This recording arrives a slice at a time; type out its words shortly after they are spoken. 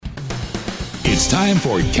It's time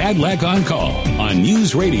for Cadillac On Call on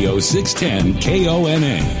News Radio 610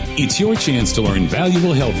 KONA. It's your chance to learn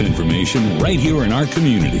valuable health information right here in our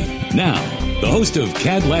community. Now, the host of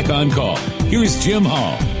Cadillac On Call, here's Jim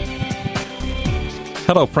Hall.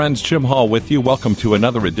 Hello, friends. Jim Hall with you. Welcome to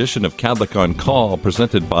another edition of Cadillac On Call,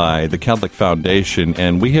 presented by the Cadillac Foundation.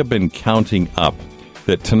 And we have been counting up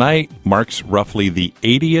that tonight marks roughly the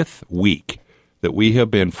 80th week that we have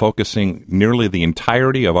been focusing nearly the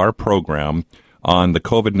entirety of our program on the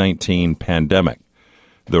COVID-19 pandemic.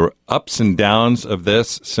 The ups and downs of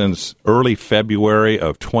this since early February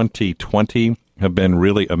of 2020 have been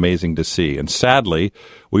really amazing to see. And sadly,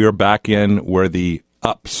 we are back in where the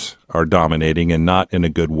ups are dominating and not in a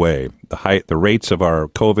good way. The rates of our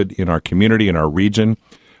COVID in our community, in our region,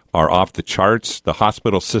 are off the charts. The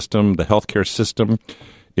hospital system, the healthcare system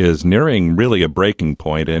is nearing really a breaking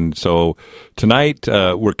point. And so tonight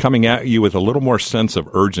we're coming at you with a little more sense of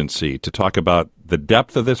urgency to talk about the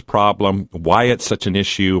depth of this problem, why it's such an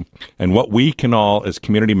issue, and what we can all as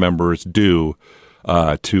community members do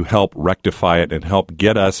to help rectify it and help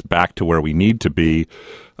get us back to where we need to be,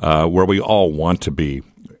 where we all want to be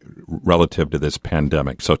relative to this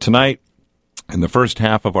pandemic. So tonight, in the first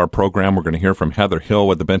half of our program, we're going to hear from Heather Hill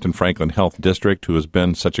with the Benton Franklin Health District, who has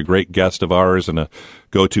been such a great guest of ours and a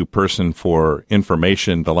go-to person for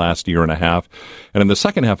information the last year and a half. And in the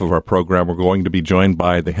second half of our program, we're going to be joined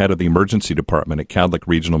by the head of the emergency department at Cadillac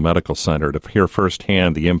Regional Medical Center to hear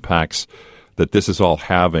firsthand the impacts that this is all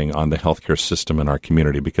having on the healthcare system in our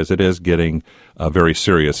community, because it is getting very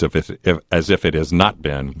serious as if it has not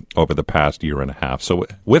been over the past year and a half. So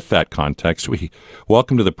with that context, we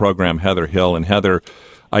welcome to the program Heather Hill. And Heather,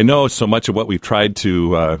 I know so much of what we've tried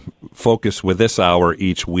to focus with this hour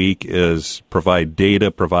each week is provide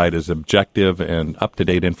data, provide as objective and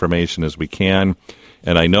up-to-date information as we can.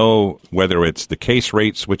 And I know whether it's the case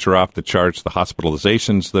rates, which are off the charts, the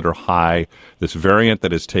hospitalizations that are high, this variant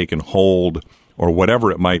that has taken hold, or whatever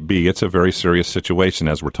it might be, it's a very serious situation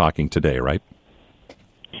as we're talking today, right?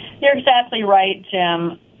 You're exactly right,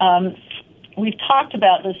 Jim. We've talked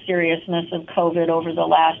about the seriousness of COVID over the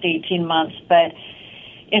last 18 months, but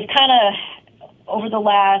it's kind of over the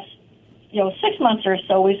last 6 months or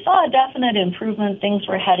so, we saw a definite improvement. Things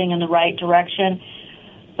were heading in the right direction.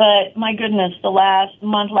 But my goodness, the last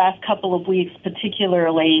couple of weeks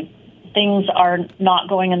particularly, things are not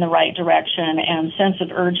going in the right direction, and sense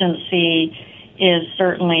of urgency is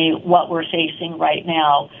certainly what we're facing right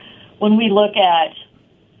now. When we look at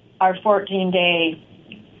our 14-day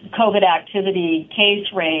COVID activity case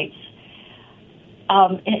rates,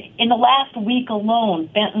 in the last week alone,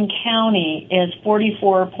 Benton County is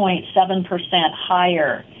 44.7%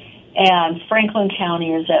 higher, and Franklin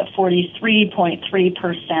County is at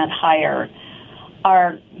 43.3% higher.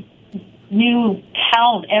 Our new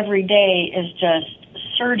count every day is just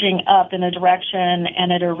surging up in a direction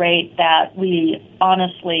and at a rate that we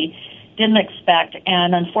honestly didn't expect.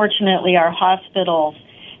 And unfortunately, our hospitals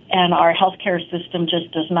and our healthcare system just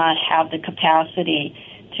does not have the capacity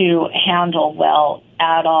to handle well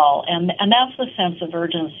at all. And that's the sense of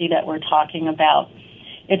urgency that we're talking about.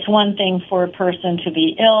 It's one thing for a person to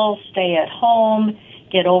be ill, stay at home,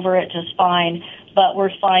 get over it just fine, but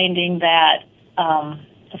we're finding that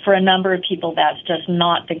for a number of people that's just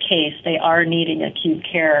not the case. They are needing acute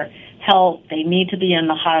care help. They need to be in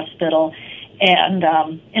the hospital. And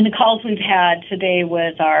in the calls we've had today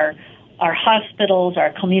with our hospitals,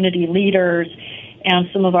 our community leaders, and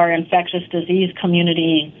some of our infectious disease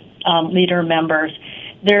community leader members,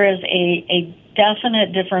 there is a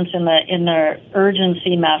definite difference in the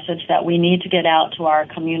urgency message that we need to get out to our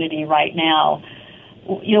community right now.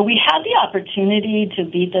 We had the opportunity to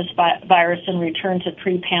beat this virus and return to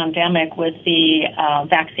pre-pandemic with the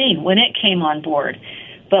vaccine when it came on board.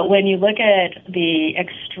 But when you look at the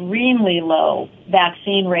extremely low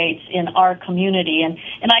vaccine rates in our community, and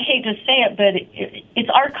I hate to say it, but it's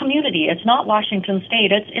our community. It's not Washington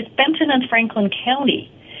State. It's Benton and Franklin County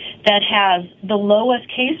that has the lowest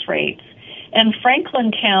case rates. And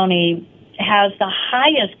Franklin County has the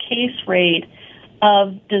highest case rate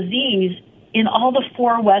of disease in all the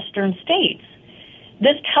 4 western states.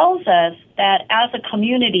 This tells us that as a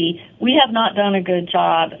community, we have not done a good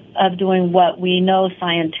job of doing what we know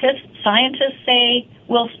scientists say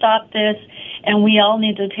will stop this, and we all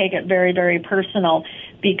need to take it very, very personal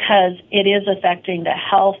because it is affecting the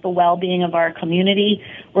health, the well-being of our community.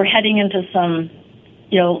 We're heading into some,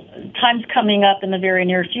 times coming up in the very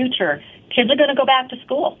near future. Kids are going to go back to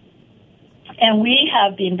school. And we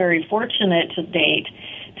have been very fortunate to date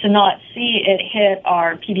to not see it hit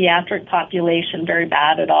our pediatric population very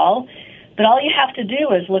bad at all. But all you have to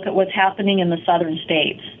do is look at what's happening in the southern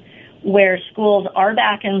states, where schools are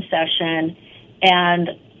back in session, and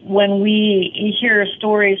when we hear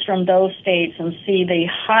stories from those states and see the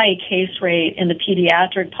high case rate in the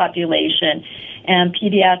pediatric population and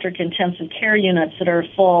pediatric intensive care units that are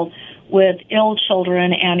full with ill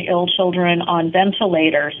children and ill children on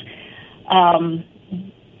ventilators, I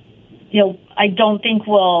don't think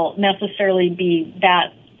we'll necessarily be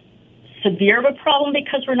that severe of a problem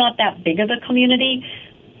because we're not that big of a community.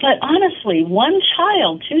 But honestly, one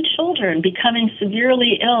child, 2 children becoming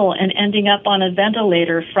severely ill and ending up on a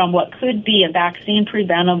ventilator from what could be a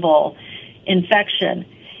vaccine-preventable infection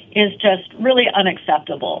is just really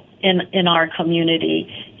unacceptable in our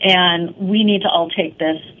community. And we need to all take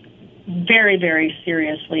this very, very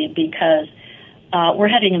seriously because we're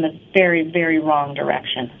heading in the very, very wrong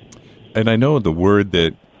direction. And I know the word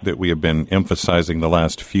that we have been emphasizing the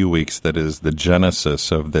last few weeks that is the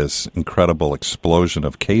genesis of this incredible explosion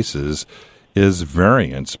of cases is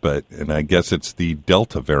variants, and I guess it's the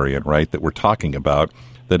Delta variant, right, that we're talking about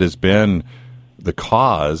that has been the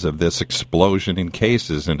cause of this explosion in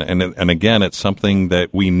cases. And again, it's something that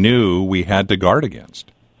we knew we had to guard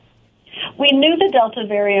against. We knew the Delta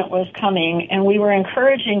variant was coming, and we were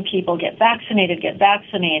encouraging people, get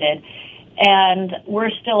vaccinated. And we're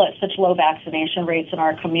still at such low vaccination rates in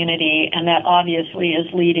our community, and that obviously is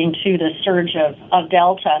leading to the surge of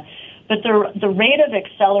Delta. But the rate of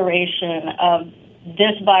acceleration of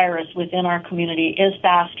this virus within our community is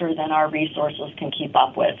faster than our resources can keep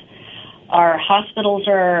up with. Our hospitals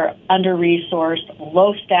are under-resourced,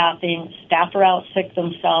 low staffing, staff are out sick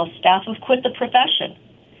themselves, staff have quit the profession.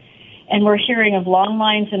 And we're hearing of long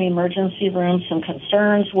lines in emergency rooms, some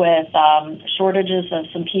concerns with shortages of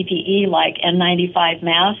some PPE like N95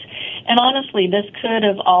 masks. And honestly, this could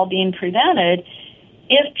have all been prevented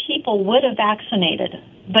if people would have vaccinated.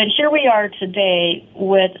 But here we are today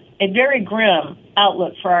with a very grim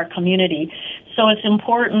outlook for our community. So it's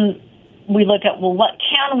important we look at, well, what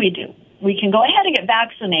can we do? We can go ahead and get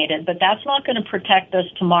vaccinated, but that's not going to protect us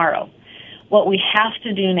tomorrow. What we have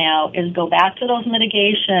to do now is go back to those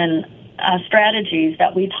mitigation strategies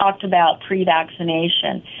that we talked about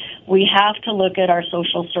pre-vaccination. We have to look at our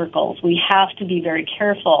social circles. We have to be very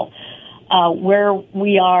careful where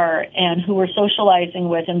we are and who we're socializing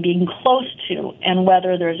with and being close to, and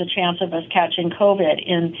whether there's a chance of us catching COVID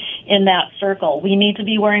in that circle. We need to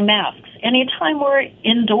be wearing masks. Anytime we're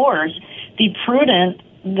indoors,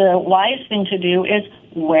 the wise thing to do is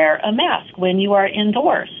wear a mask when you are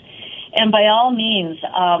indoors. And by all means,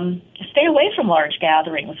 stay away from large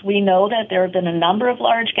gatherings. We know that there have been a number of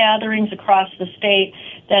large gatherings across the state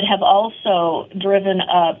that have also driven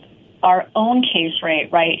up our own case rate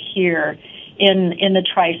right here in the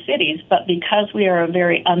Tri-Cities. But because we are a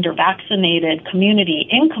very under-vaccinated community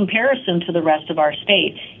in comparison to the rest of our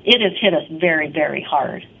state, it has hit us very, very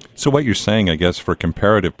hard. So what you're saying, I guess, for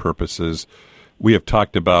comparative purposes, we have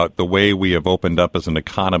talked about the way we have opened up as an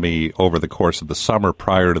economy over the course of the summer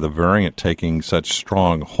prior to the variant taking such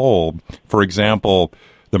strong hold. For example,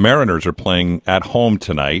 the Mariners are playing at home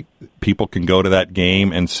tonight. People can go to that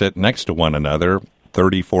game and sit next to one another,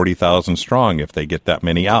 30, 40,000 strong if they get that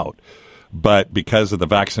many out. But because of the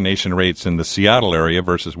vaccination rates in the Seattle area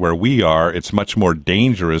versus where we are, it's much more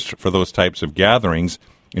dangerous for those types of gatherings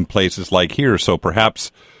in places like here. So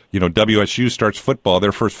perhaps WSU starts football.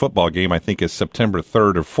 Their first football game, I think, is September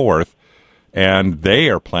 3rd or 4th, and they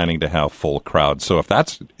are planning to have full crowds. So if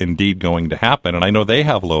that's indeed going to happen, and I know they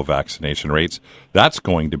have low vaccination rates, that's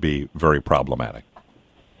going to be very problematic.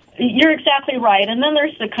 You're exactly right. And then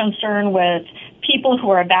there's the concern with people who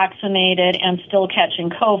are vaccinated and still catching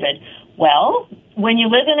COVID. Well, when you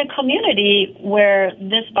live in a community where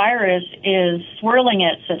this virus is swirling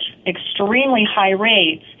at such extremely high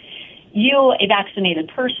rates, you, a vaccinated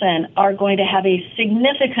person, are going to have a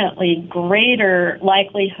significantly greater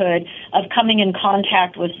likelihood of coming in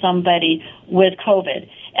contact with somebody with COVID.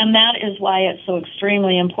 And that is why it's so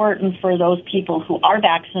extremely important for those people who are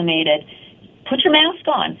vaccinated, put your mask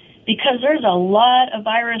on, because there's a lot of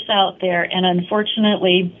virus out there. And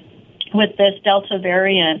unfortunately, with this Delta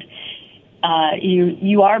variant,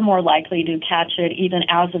 you are more likely to catch it even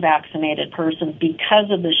as a vaccinated person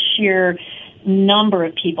because of the sheer number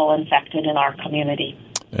of people infected in our community.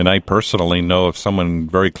 And I personally know of someone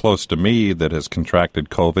very close to me that has contracted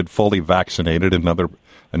COVID, fully vaccinated,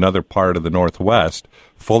 another part of the Northwest,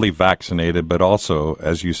 fully vaccinated, but also,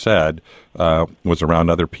 as you said, was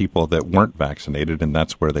around other people that weren't vaccinated, and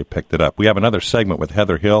that's where they picked it up. We have another segment with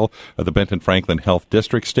Heather Hill of the Benton Franklin Health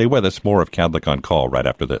District. Stay with us. More of Kadlec on Call right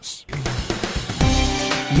after this.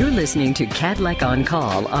 You're listening to Cadillac On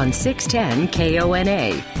Call on 610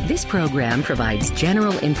 KONA. This program provides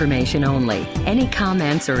general information only. Any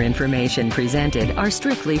comments or information presented are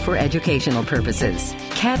strictly for educational purposes.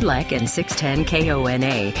 Cadillac and 610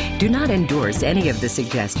 KONA do not endorse any of the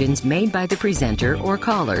suggestions made by the presenter or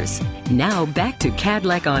callers. Now back to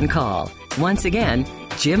Cadillac On Call. Once again,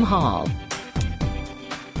 Jim Hall.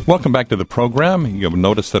 Welcome back to the program. You'll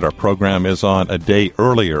notice that our program is on a day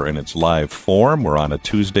earlier in its live form. We're on a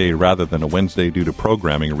Tuesday rather than a Wednesday due to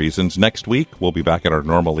programming reasons. Next week, we'll be back at our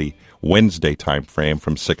normally Wednesday time frame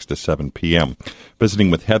from 6 to 7 p.m. Visiting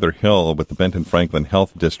with Heather Hill with the Benton Franklin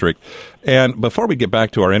Health District. And before we get back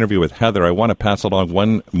to our interview with Heather, I want to pass along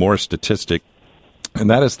one more statistic, and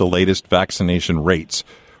that is the latest vaccination rates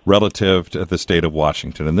relative to the state of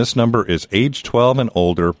Washington. And this number is age 12 and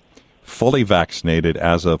older, fully vaccinated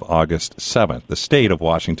as of August 7th. The state of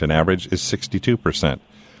Washington average is 62%.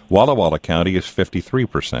 Walla Walla County is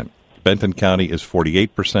 53%. Benton County is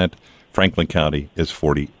 48%. Franklin County is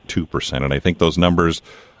 42%. And I think those numbers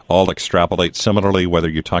all extrapolate similarly, whether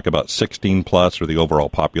you talk about 16 plus or the overall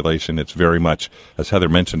population. It's very much, as Heather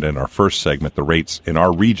mentioned in our first segment, the rates in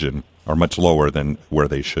our region are much lower than where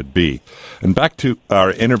they should be. And back to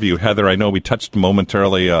our interview, Heather, I know we touched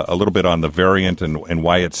momentarily a little bit on the variant and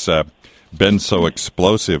why it's been so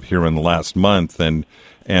explosive here in the last month. And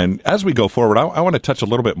as we go forward, I want to touch a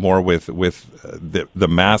little bit more with the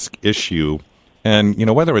mask issue. And, you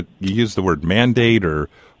know, whether you use the word mandate or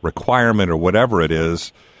requirement or whatever it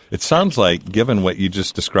is, it sounds like, given what you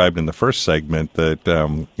just described in the first segment,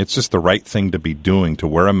 that it's just the right thing to be doing, to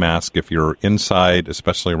wear a mask if you're inside,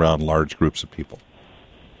 especially around large groups of people.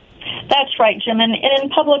 That's right, Jim. And in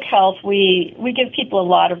public health, we give people a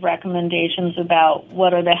lot of recommendations about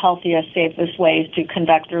what are the healthiest, safest ways to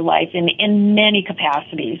conduct their life in many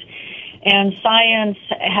capacities. And science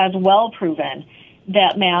has well proven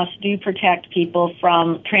that masks do protect people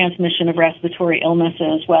from transmission of respiratory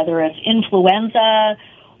illnesses, whether it's influenza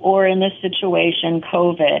or, in this situation,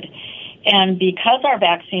 COVID. And because our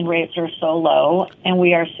vaccine rates are so low and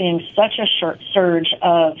we are seeing such a surge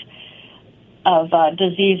of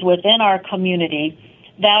disease within our community,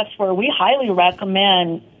 that's where we highly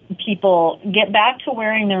recommend people get back to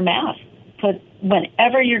wearing their mask.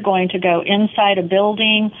 Whenever you're going to go inside a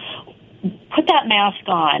building, put that mask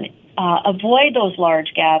on. Avoid those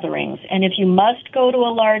large gatherings. And if you must go to a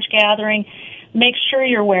large gathering, make sure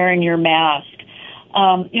you're wearing your mask.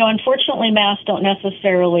 Unfortunately, masks don't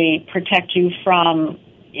necessarily protect you from,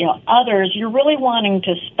 others. You're really wanting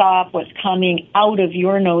to stop what's coming out of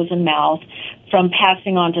your nose and mouth from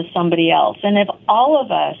passing on to somebody else. And if all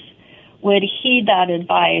of us would heed that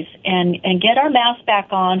advice and get our mask back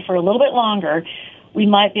on for a little bit longer, we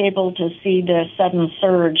might be able to see the sudden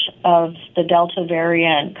surge of the Delta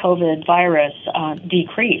variant COVID virus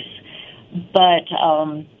decrease. But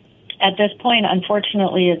at this point,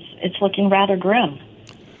 unfortunately, it's looking rather grim.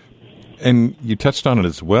 And you touched on it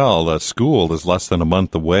as well. School is less than a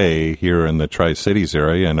month away here in the Tri-Cities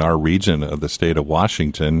area in our region of the state of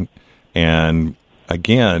Washington. And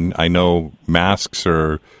again, I know masks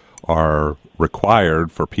are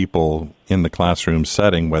required for people in the classroom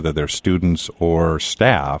setting, whether they're students or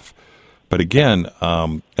staff. But again,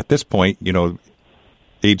 at this point,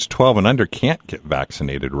 age 12 and under can't get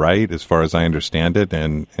vaccinated, right? As far as I understand it.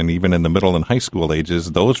 And even in the middle and high school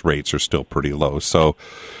ages, those rates are still pretty low. So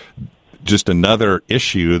just another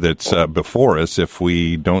issue that's before us if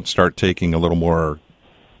we don't start taking a little more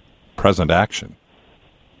present action.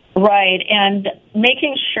 Right. And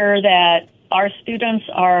making sure that our students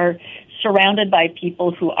are surrounded by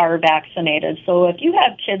people who are vaccinated. So if you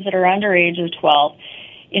have kids that are under age of 12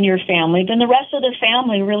 in your family, then the rest of the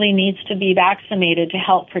family really needs to be vaccinated to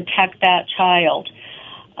help protect that child.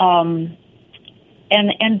 And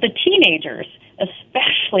the teenagers,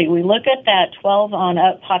 especially, we look at that 12 on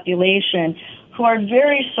up population who are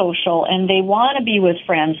very social and they want to be with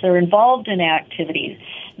friends. They're involved in activities.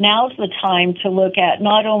 Now's the time to look at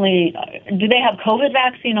not only do they have COVID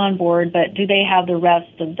vaccine on board, but do they have the rest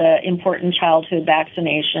of the important childhood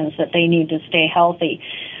vaccinations that they need to stay healthy.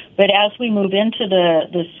 But as we move into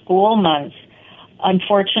the school months,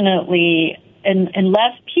 unfortunately,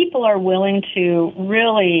 unless people are willing to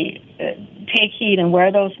really take heed and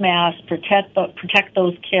wear those masks, protect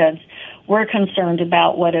those kids, we're concerned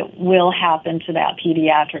about what it will happen to that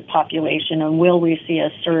pediatric population, and will we see a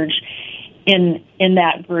surge in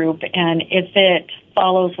that group? And if it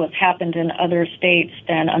follows what's happened in other states,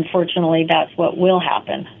 then unfortunately that's what will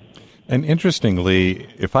happen. And interestingly,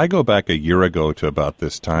 if I go back a year ago to about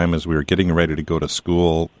this time as we were getting ready to go to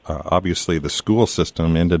school, obviously the school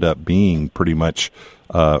system ended up being pretty much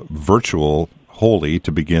virtual holy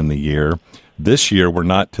to begin the year. This year, we're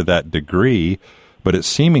not to that degree, but it's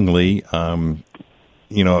seemingly, and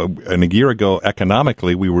a year ago,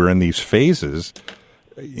 economically, we were in these phases.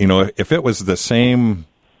 If it was the same,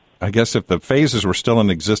 I guess if the phases were still in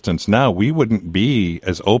existence now, we wouldn't be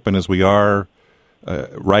as open as we are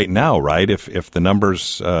right now, right? If the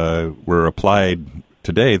numbers were applied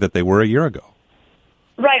today that they were a year ago.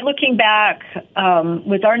 Right. Looking back,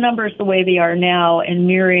 with our numbers the way they are now and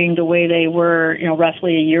mirroring the way they were,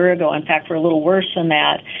 roughly a year ago, in fact, we're a little worse than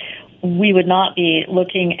that, we would not be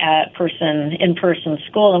looking at in-person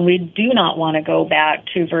school, and we do not want to go back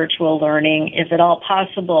to virtual learning if at all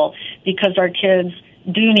possible, because our kids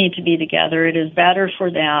do need to be together. It is better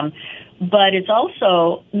for them, but it's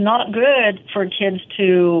also not good for kids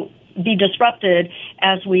to be disrupted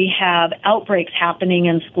as we have outbreaks happening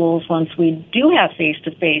in schools once we do have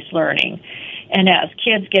face-to-face learning. And as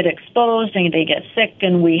kids get exposed and they get sick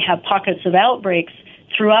and we have pockets of outbreaks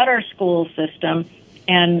throughout our school system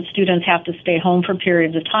and students have to stay home for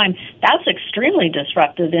periods of time, that's extremely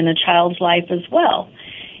disruptive in a child's life as well.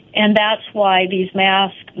 And that's why these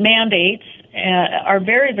mask mandates are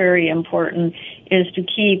very, very important, is to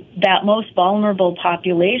keep that most vulnerable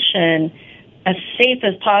population as safe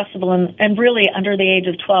as possible. And really, under the age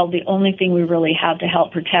of 12, the only thing we really have to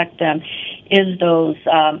help protect them is those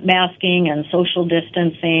masking and social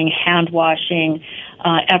distancing, hand washing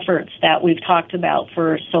efforts that we've talked about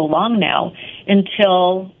for so long now,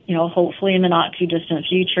 until, hopefully in the not too distant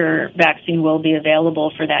future, vaccine will be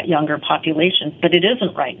available for that younger population. But it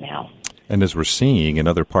isn't right now. And as we're seeing in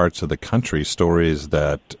other parts of the country, stories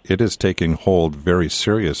that it is taking hold very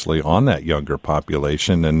seriously on that younger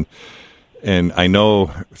population. And I know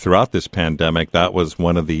throughout this pandemic, that was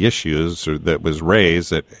one of the issues that was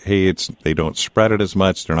raised, that, hey, they don't spread it as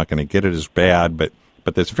much, they're not going to get it as bad, but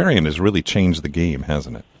this variant has really changed the game,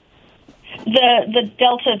 hasn't it? The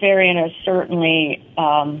Delta variant has certainly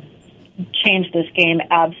changed this game,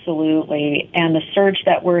 absolutely, and the surge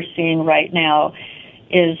that we're seeing right now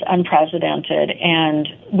is unprecedented, and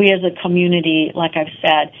we as a community, like I've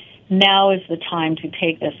said, now is the time to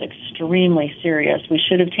take this extremely serious. We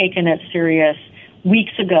should have taken it serious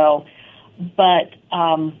weeks ago, but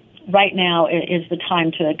right now is the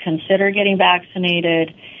time to consider getting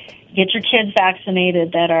vaccinated. Get your kids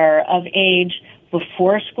vaccinated that are of age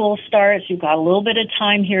before school starts. You've got a little bit of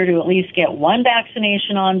time here to at least get one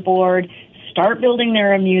vaccination on board, start building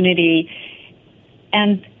their immunity,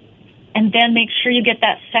 and then make sure you get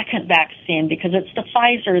that second vaccine, because it's the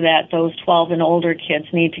Pfizer that those 12 and older kids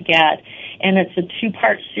need to get. And it's a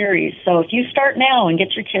 2-part series. So if you start now and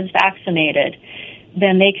get your kids vaccinated,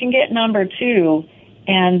 then they can get number 2,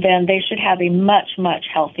 and then they should have a much, much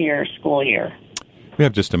healthier school year. We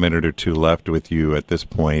have just a minute or two left with you at this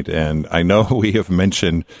point, and I know we have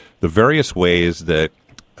mentioned the various ways that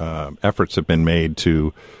efforts have been made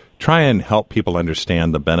to try and help people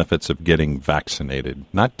understand the benefits of getting vaccinated.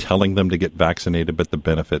 Not telling them to get vaccinated, but the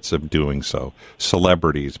benefits of doing so.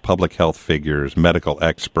 Celebrities, public health figures, medical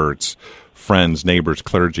experts, friends, neighbors,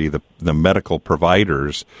 clergy, the medical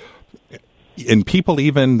providers, and people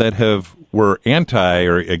even that were anti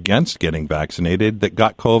or against getting vaccinated that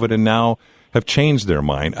got COVID and now have changed their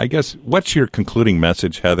mind. I guess, what's your concluding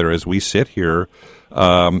message, Heather, as we sit here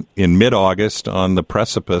in mid-August on the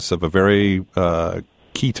precipice of a very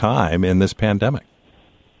key time in this pandemic?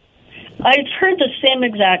 I've heard the same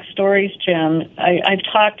exact stories, Jim. I've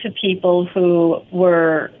talked to people who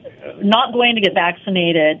were not going to get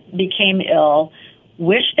vaccinated, became ill,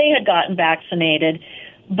 wish they had gotten vaccinated,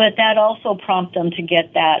 but that also prompted them to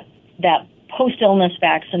get that post-illness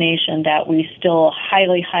vaccination that we still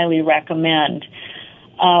highly, highly recommend.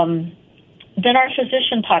 Then our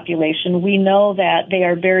physician population, we know that they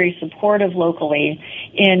are very supportive locally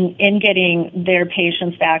in getting their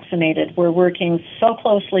patients vaccinated. We're working so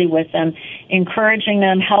closely with them, encouraging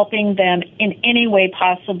them, helping them in any way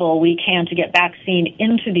possible we can to get vaccine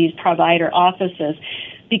into these provider offices,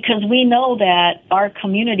 because we know that our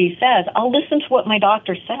community says, I'll listen to what my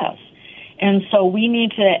doctor says. And so we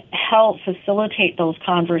need to help facilitate those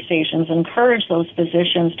conversations, encourage those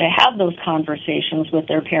physicians to have those conversations with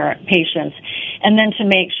their patients, and then to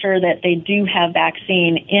make sure that they do have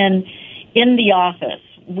vaccine in the office.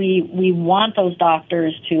 We want those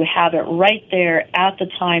doctors to have it right there at the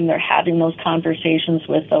time they're having those conversations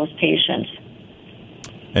with those patients.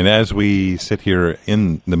 And as we sit here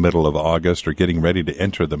in the middle of August, or getting ready to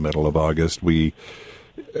enter the middle of August,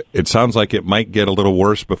 it sounds like it might get a little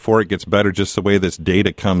worse before it gets better, just the way this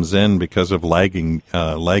data comes in because of lagging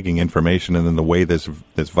information and then the way this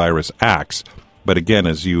virus acts. But again,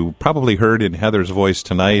 as you probably heard in Heather's voice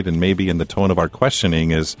tonight, and maybe in the tone of our questioning,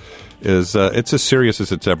 is it's as serious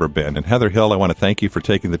as it's ever been. And Heather Hill, I want to thank you for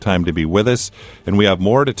taking the time to be with us. And we have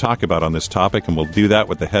more to talk about on this topic, and we'll do that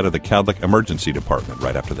with the head of the Kadlec Emergency Department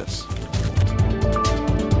right after this.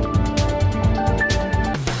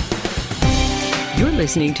 You're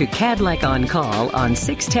listening to Kadlec on Call on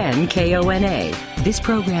 610 KONA. This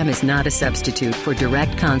program is not a substitute for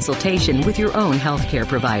direct consultation with your own healthcare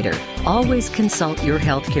provider. Always consult your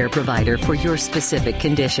healthcare provider for your specific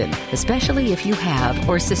condition, especially if you have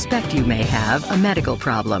or suspect you may have a medical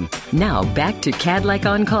problem. Now back to Kadlec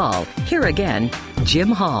on Call. Here again, Jim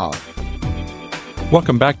Hall.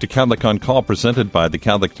 Welcome back to Kadlec on Call, presented by the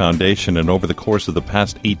Kadlec Foundation. And over the course of the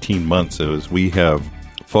past 18 months, as we have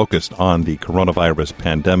focused on the coronavirus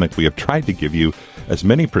pandemic, we have tried to give you as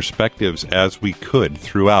many perspectives as we could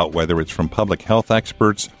throughout, whether it's from public health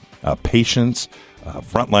experts, patients,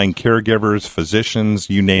 frontline caregivers, physicians,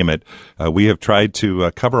 you name it. We have tried to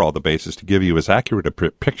cover all the bases to give you as accurate a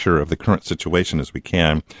picture of the current situation as we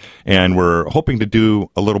can. And we're hoping to do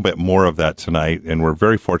a little bit more of that tonight. And we're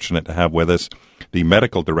very fortunate to have with us the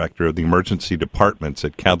medical director of the emergency departments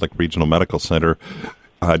at Kadlec Regional Medical Center,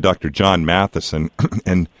 Dr. John Matheson.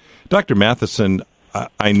 And Dr. Matheson,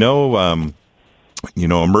 I know,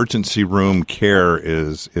 emergency room care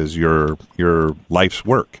is your life's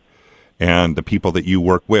work, and the people that you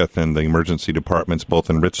work with in the emergency departments,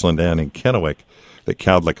 both in Richland and in Kennewick, that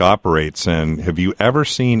Kadlec operates. And have you ever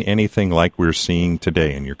seen anything like we're seeing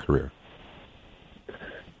today in your career?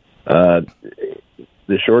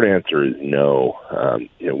 The short answer is no.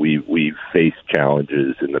 We've faced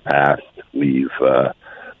challenges in the past.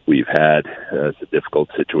 We've had some difficult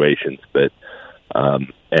situations, but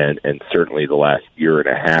and certainly the last year and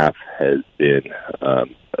a half has been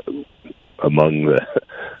among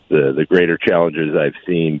the greater challenges I've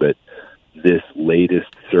seen. But this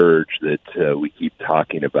latest surge that we keep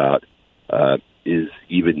talking about is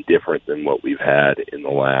even different than what we've had in the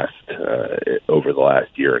last over the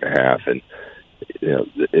last year and a half. And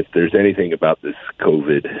if there's anything about this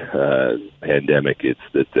COVID pandemic, it's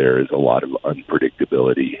that there is a lot of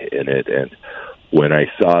unpredictability in it. And when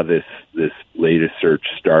I saw this latest surge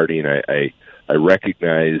starting, I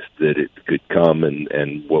recognized that it could come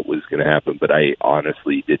and what was going to happen, but I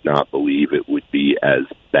honestly did not believe it would be as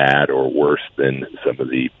bad or worse than some of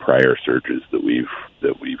the prior surges that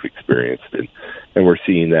we've experienced. And we're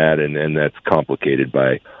seeing that, and that's complicated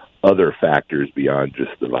by other factors beyond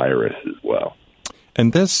just the virus as well.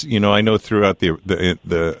 And this, I know throughout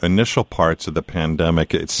the initial parts of the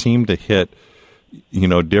pandemic, it seemed to hit,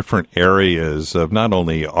 different areas of not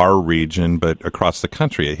only our region, but across the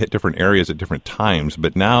country. It hit different areas at different times.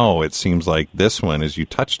 But now it seems like this one, as you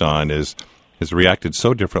touched on, has reacted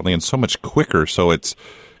so differently and so much quicker. So it's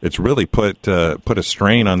really put a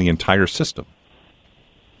strain on the entire system.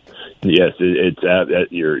 Yes,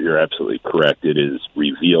 you're absolutely correct. It has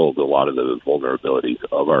revealed a lot of the vulnerabilities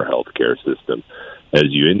of our healthcare system. As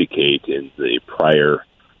you indicate, in the prior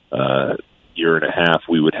year and a half,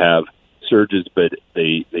 we would have surges, but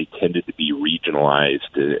they tended to be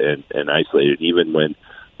regionalized and isolated. Even when,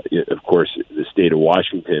 of course, the state of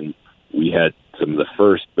Washington, we had some of the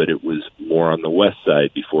first, but it was more on the west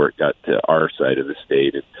side before it got to our side of the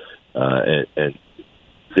state. And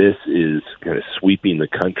this is kind of sweeping the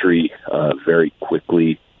country very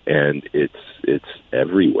quickly, and it's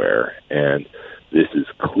everywhere. And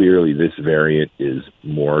this variant is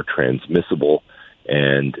more transmissible,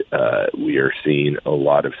 and we are seeing a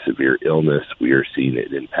lot of severe illness. We are seeing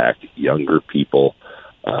it impact younger people,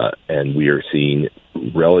 and we are seeing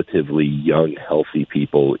relatively young, healthy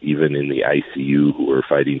people, even in the ICU, who are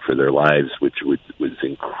fighting for their lives, which was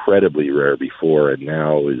incredibly rare before, and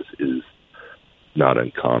now is not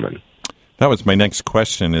uncommon. That was my next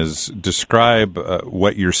question, is describe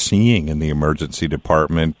what you're seeing in the emergency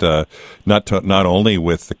department, not only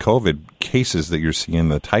with the COVID cases that you're seeing,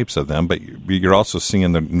 the types of them, but you're also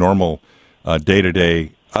seeing the normal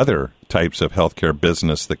day-to-day other types of healthcare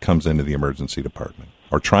business that comes into the emergency department,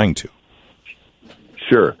 or trying to.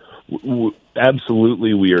 Sure.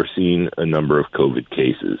 Absolutely, we are seeing a number of COVID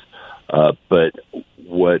cases. But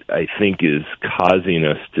what I think is causing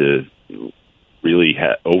us to really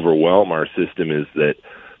overwhelm our system is that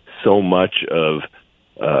so much of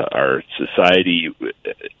our society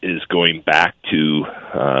is going back to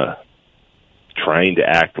trying to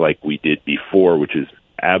act like we did before, which is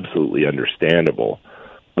absolutely understandable.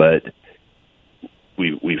 But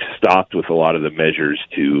we've stopped with a lot of the measures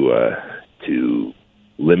to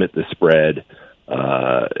limit the spread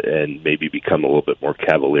and maybe become a little bit more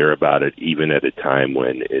cavalier about it, even at a time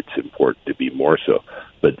when it's important to be more so.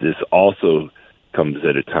 But this also comes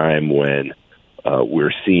at a time when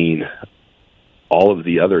we're seeing all of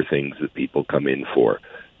the other things that people come in for.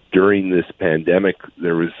 During this pandemic,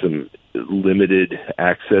 there was some limited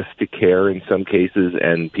access to care in some cases,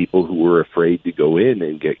 and people who were afraid to go in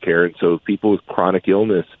and get care. And so people with chronic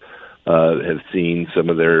illness have seen some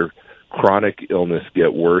of their chronic illness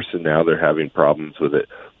get worse, and now they're having problems with it.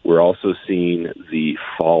 We're also seeing the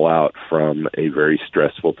fallout from a very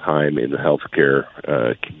stressful time in the healthcare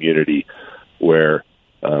community, where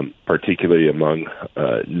particularly among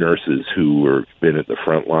nurses who have been at the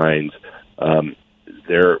front lines,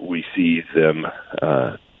 there we see them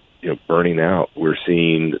burning out. We're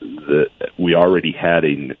seeing that we already had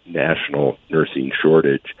a national nursing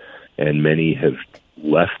shortage, and many have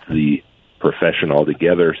left the profession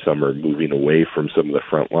altogether. Some are moving away from some of the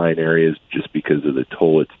frontline areas just because of the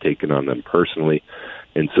toll it's taken on them personally.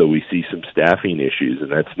 And so we see some staffing issues,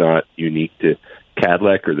 and that's not unique to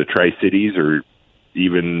Cadillac or the Tri-Cities or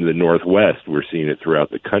even the Northwest. We're seeing it throughout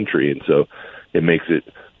the country, and so it makes it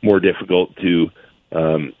more difficult to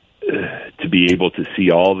be able to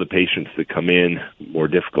see all the patients that come in, more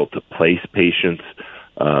difficult to place patients.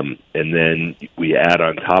 And then we add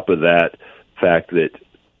on top of that fact that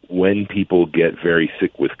when people get very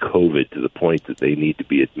sick with COVID to the point that they need to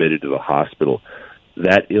be admitted to the hospital,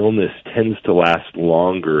 that illness tends to last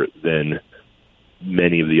longer than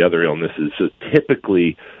many of the other illnesses. So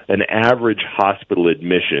typically an average hospital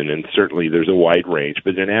admission, and certainly there's a wide range,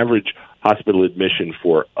 but an average hospital admission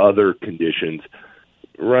for other conditions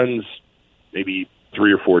runs maybe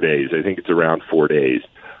 3 or 4 days. I think it's around 4 days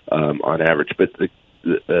on average. But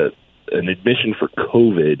an admission for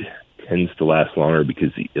COVID tends to last longer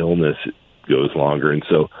because the illness goes longer. And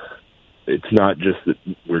so it's not just that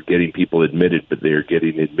we're getting people admitted, but they're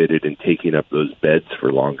getting admitted and taking up those beds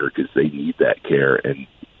for longer because they need that care. And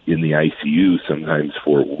in the ICU, sometimes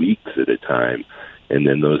for weeks at a time, and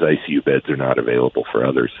then those ICU beds are not available for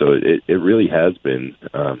others. So it really has been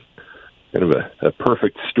kind of a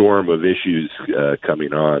perfect storm of issues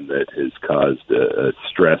coming on that has caused a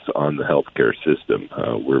stress on the healthcare system.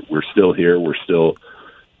 We're still here. We're still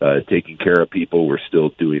taking care of people. We're still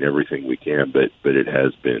doing everything we can, but it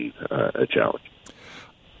has been a challenge.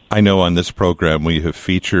 I know on this program we have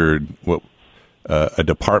featured a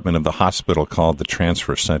department of the hospital called the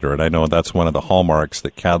Transfer Center, and I know that's one of the hallmarks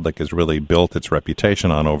that Kadlec has really built its reputation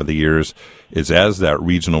on over the years, is as that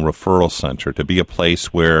regional referral center, to be a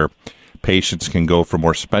place where patients can go for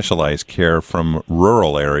more specialized care from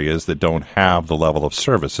rural areas that don't have the level of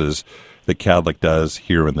services that Kadlec does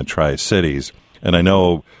here in the Tri-Cities. And I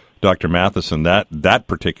know, Dr. Matheson, that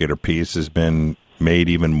particular piece has been made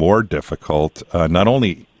even more difficult, not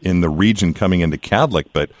only in the region coming into Kadlec,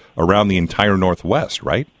 but around the entire Northwest,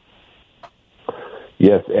 right?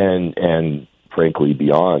 Yes, and frankly,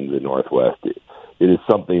 beyond the Northwest. It is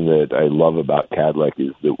something that I love about Kadlec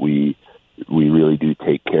is that we really do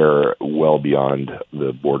take care well beyond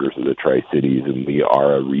the borders of the Tri-Cities, and we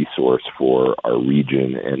are a resource for our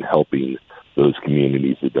region and helping those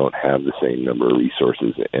communities that don't have the same number of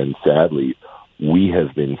resources. And sadly, we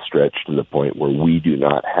have been stretched to the point where we do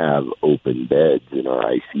not have open beds in our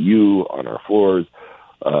ICU, on our floors,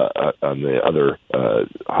 on the other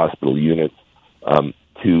hospital units,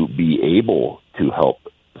 to be able to help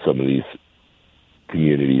some of these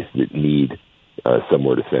communities that need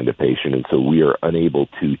somewhere to send a patient. And so we are unable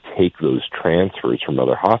to take those transfers from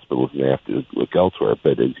other hospitals, and they have to look elsewhere.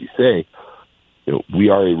 But as you say, we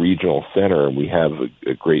are a regional center, and we have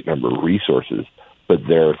a great number of resources, but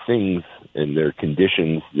there are things and there are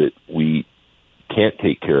conditions that we can't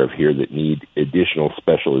take care of here that need additional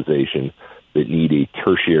specialization, that need a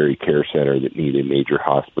tertiary care center, that need a major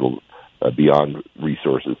hospital beyond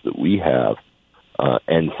resources that we have.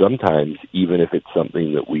 And sometimes, even if it's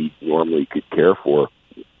something that we normally could care for,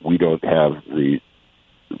 we don't have the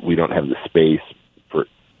space for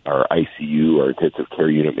our ICU. Our intensive care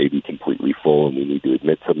unit may be completely full, and we need to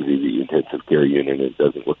admit somebody to the intensive care unit, and it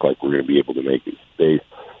doesn't look like we're going to be able to make it space.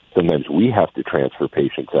 Sometimes we have to transfer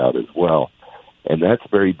patients out as well, and that's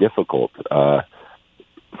very difficult.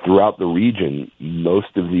 Throughout the region,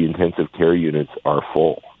 most of the intensive care units are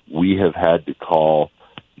full. We have had to call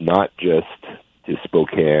not just to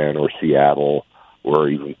Spokane or Seattle or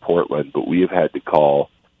even Portland, but we have had to call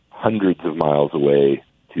hundreds of miles away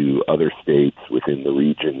to other states within the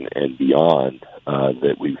region and beyond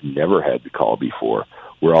that we've never had to call before.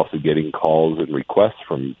 We're also getting calls and requests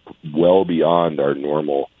from well beyond our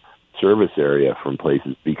normal service area from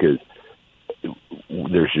places because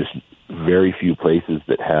there's just very few places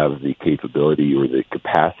that have the capability or the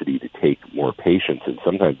capacity to take more patients, and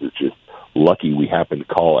sometimes it's just lucky we happen to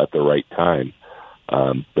call at the right time.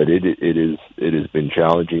 But it has been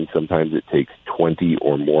challenging. Sometimes it takes 20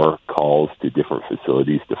 or more calls to different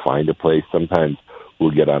facilities to find a place. Sometimes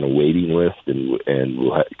we'll get on a waiting list and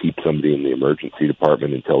we'll keep somebody in the emergency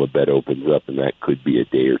department until a bed opens up, and that could be a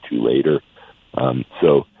day or two later.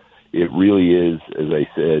 So it really is, as I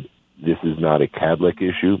said, this is not a Cadleck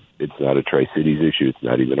issue. It's not a Tri-Cities issue. It's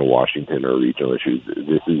not even a Washington or a regional issue.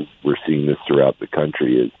 We're seeing this throughout the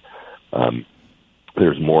country.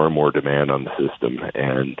 There's more and more demand on the system,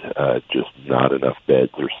 and just not enough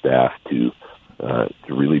beds or staff to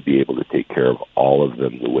really be able to take care of all of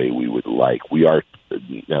them the way we would like.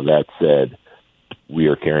 Now that said, we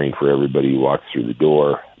are caring for everybody who walks through the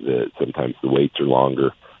door. Sometimes the waits are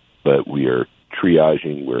longer, but we are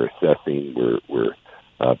triaging, we're assessing, we're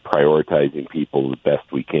prioritizing people the best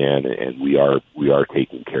we can, and we are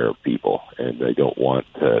taking care of people. And I don't want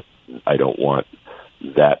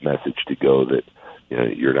that message to go that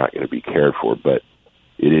you're not going to be cared for. But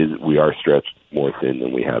we are stretched more thin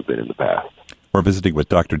than we have been in the past. We're visiting with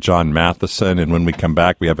Dr. John Matheson, and when we come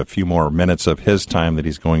back, we have a few more minutes of his time that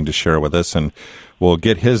he's going to share with us, and we'll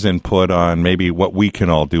get his input on maybe what we can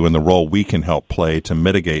all do and the role we can help play to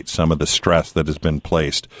mitigate some of the stress that has been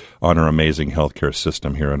placed on our amazing healthcare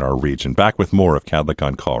system here in our region. Back with more of Cadleck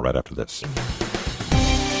on Call right after this.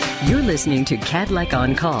 You're listening to Cadleck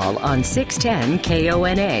on Call on 610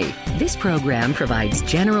 KONA. This program provides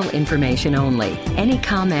general information only. Any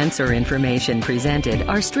comments or information presented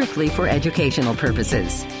are strictly for educational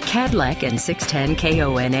purposes. Cadleck and 610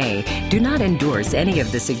 KONA do not endorse any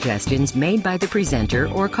of the suggestions made by the presenter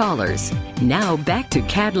or callers. Now back to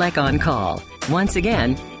Cadleck on Call. Once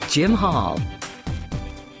again, Jim Hall.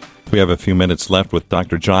 We have a few minutes left with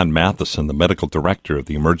Dr. John Matheson, the medical director of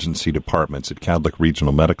the emergency departments at Cadleck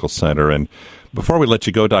Regional Medical Center. And before we let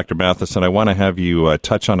you go, Dr. Matheson, I want to have you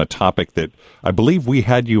touch on a topic that I believe we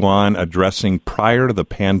had you on addressing prior to the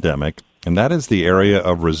pandemic, and that is the area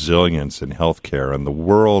of resilience in healthcare and the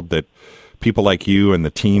world that people like you and the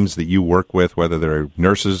teams that you work with, whether they're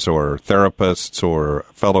nurses or therapists or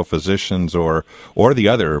fellow physicians or the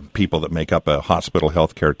other people that make up a hospital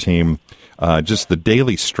healthcare team, just the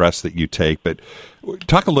daily stress that you take. But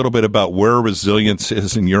talk a little bit about where resilience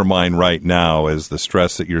is in your mind right now as the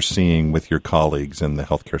stress that you're seeing with your colleagues in the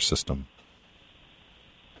healthcare system.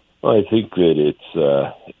 Well, I think that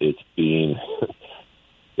it's being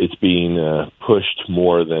pushed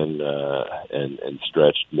more than and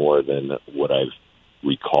stretched more than what I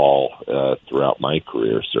recall throughout my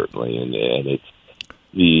career, certainly, and it's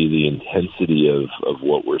the intensity of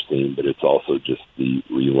what we're seeing, but it's also just the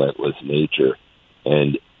relentless nature,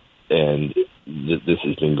 and this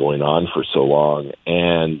has been going on for so long,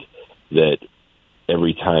 and that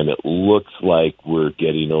every time it looks like we're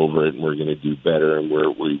getting over it and we're going to do better and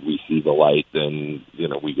we see the light, then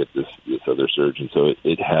we get this other surge. And so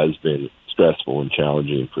it has been stressful and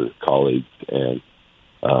challenging for colleagues, and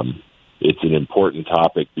it's an important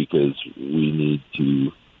topic because we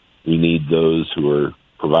need those who are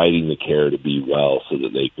providing the care to be well so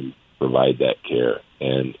that they can provide that care.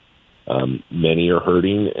 And many are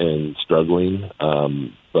hurting and struggling,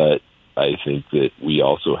 but I think that we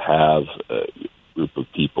also have a group of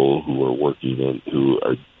people who are working and who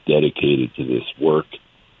are dedicated to this work,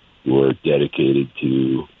 who are dedicated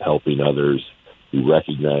to helping others, who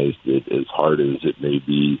recognize that as hard as it may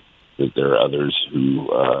be, that there are others who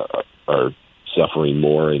are suffering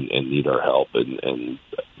more and need our help, and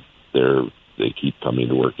they keep coming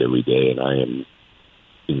to work every day, and I am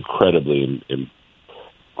incredibly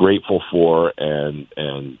grateful for and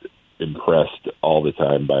impressed all the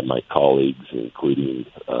time by my colleagues, including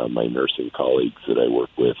my nursing colleagues that I work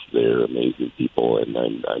with. They're amazing people, and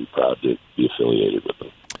I'm proud to be affiliated with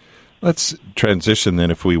them. Let's transition then,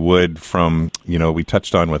 if we would, from, we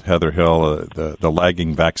touched on with Heather Hill, the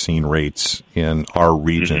lagging vaccine rates in our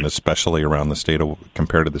region, especially around the state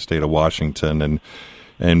compared to the state of Washington.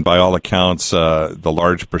 And by all accounts, the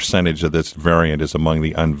large percentage of this variant is among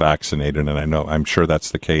the unvaccinated, and I'm sure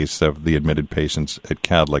that's the case of the admitted patients at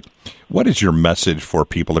Cadleck. What is your message for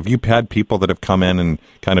people? Have you had people that have come in and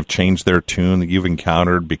kind of changed their tune that you've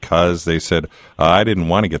encountered because they said, I didn't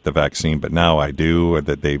want to get the vaccine, but now I do, or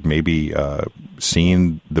that they've maybe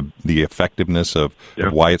seen the effectiveness of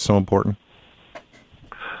why it's so important?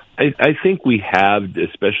 I think we have,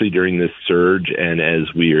 especially during this surge, and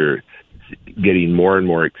as we're getting more and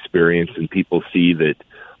more experience, and people see that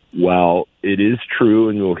while it is true,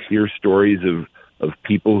 and you'll hear stories of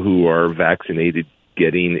people who are vaccinated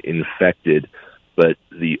getting infected, but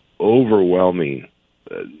the overwhelming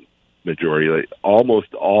majority, like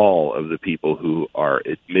almost all of the people who are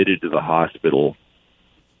admitted to the hospital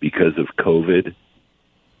because of COVID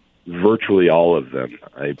virtually all of them,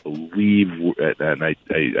 I believe, and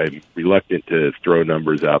I'm reluctant to throw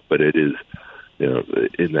numbers out, but it is,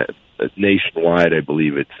 in that nationwide, I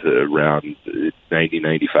believe it's around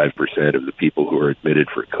 90-95% of the people who are admitted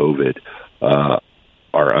for COVID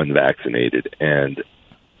are unvaccinated, and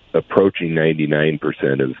approaching 99%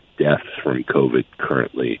 of deaths from COVID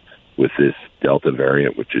currently with this Delta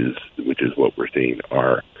variant, which is what we're seeing,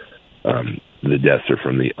 are the deaths are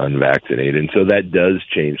from the unvaccinated. And so that does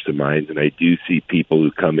change the minds. And I do see people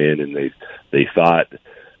who come in and they thought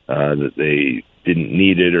that they didn't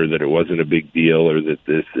need it, or that it wasn't a big deal, or that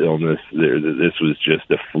this illness, that this was just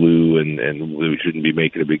a flu and we shouldn't be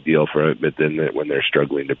making a big deal for it. But then when they're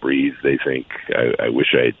struggling to breathe, they think, I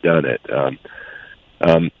wish I had done it.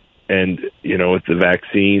 And, with the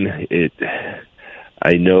vaccine,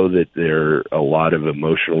 I know that there are a lot of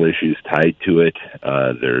emotional issues tied to it.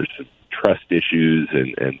 There's trust issues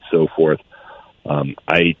and so forth.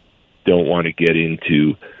 I don't want to get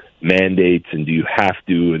into mandates and do you have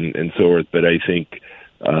to and so forth, but I think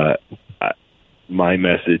my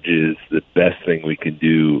message is the best thing we can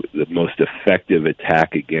do, the most effective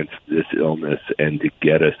attack against this illness and to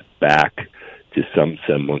get us back to some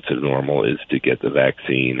semblance of normal is to get the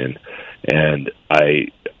vaccine. And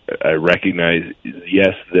I recognize,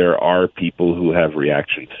 yes, there are people who have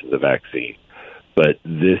reactions to the vaccine, but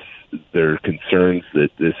there are concerns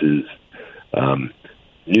that this is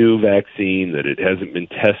new vaccine, that it hasn't been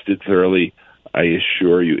tested thoroughly. I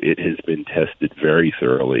assure you it has been tested very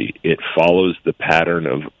thoroughly. It follows the pattern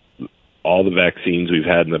of all the vaccines we've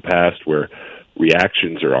had in the past, where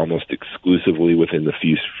reactions are almost exclusively within the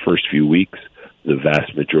first few weeks. The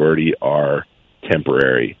vast majority are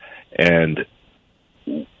temporary. And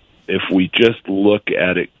if we just look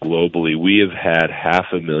at it globally, we have had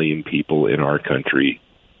 500,000 people in our country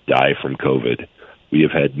die from COVID. We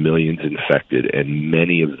have had millions infected, and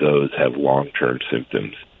many of those have long-term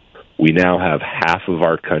symptoms. We now have half of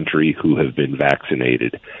our country who have been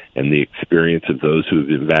vaccinated, and the experience of those who have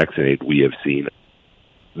been vaccinated, we have seen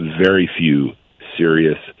very few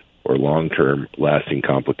serious or long-term lasting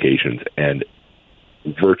complications and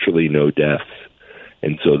virtually no deaths.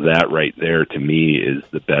 And so that right there, to me, is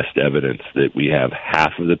the best evidence that we have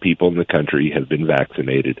half of the people in the country have been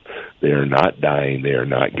vaccinated. They are not dying. They are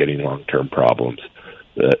not getting long-term problems.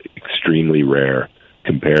 Extremely rare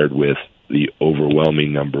compared with the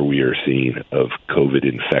overwhelming number we are seeing of COVID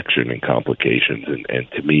infection and complications. And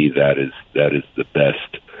to me, that is the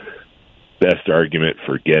best argument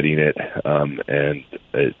for getting it. And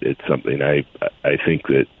it's something I think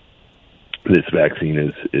that this vaccine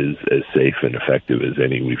is as safe and effective as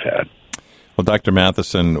any we've had. Well, Dr.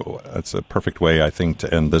 Matheson, that's a perfect way, I think,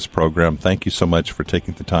 to end this program. Thank you so much for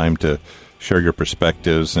taking the time to share your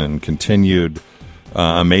perspectives and continued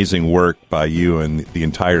amazing work by you and the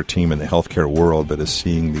entire team in the healthcare world that is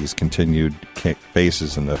seeing these continued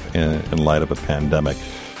faces in light of a pandemic.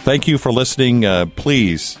 Thank you for listening.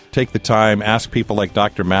 Please take the time, ask people like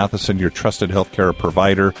Dr. Matheson, your trusted healthcare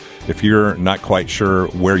provider. If you're not quite sure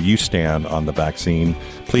where you stand on the vaccine,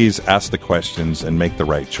 please ask the questions and make the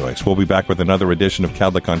right choice. We'll be back with another edition of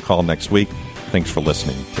Kadlec on Call next week. Thanks for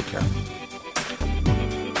listening. Take care.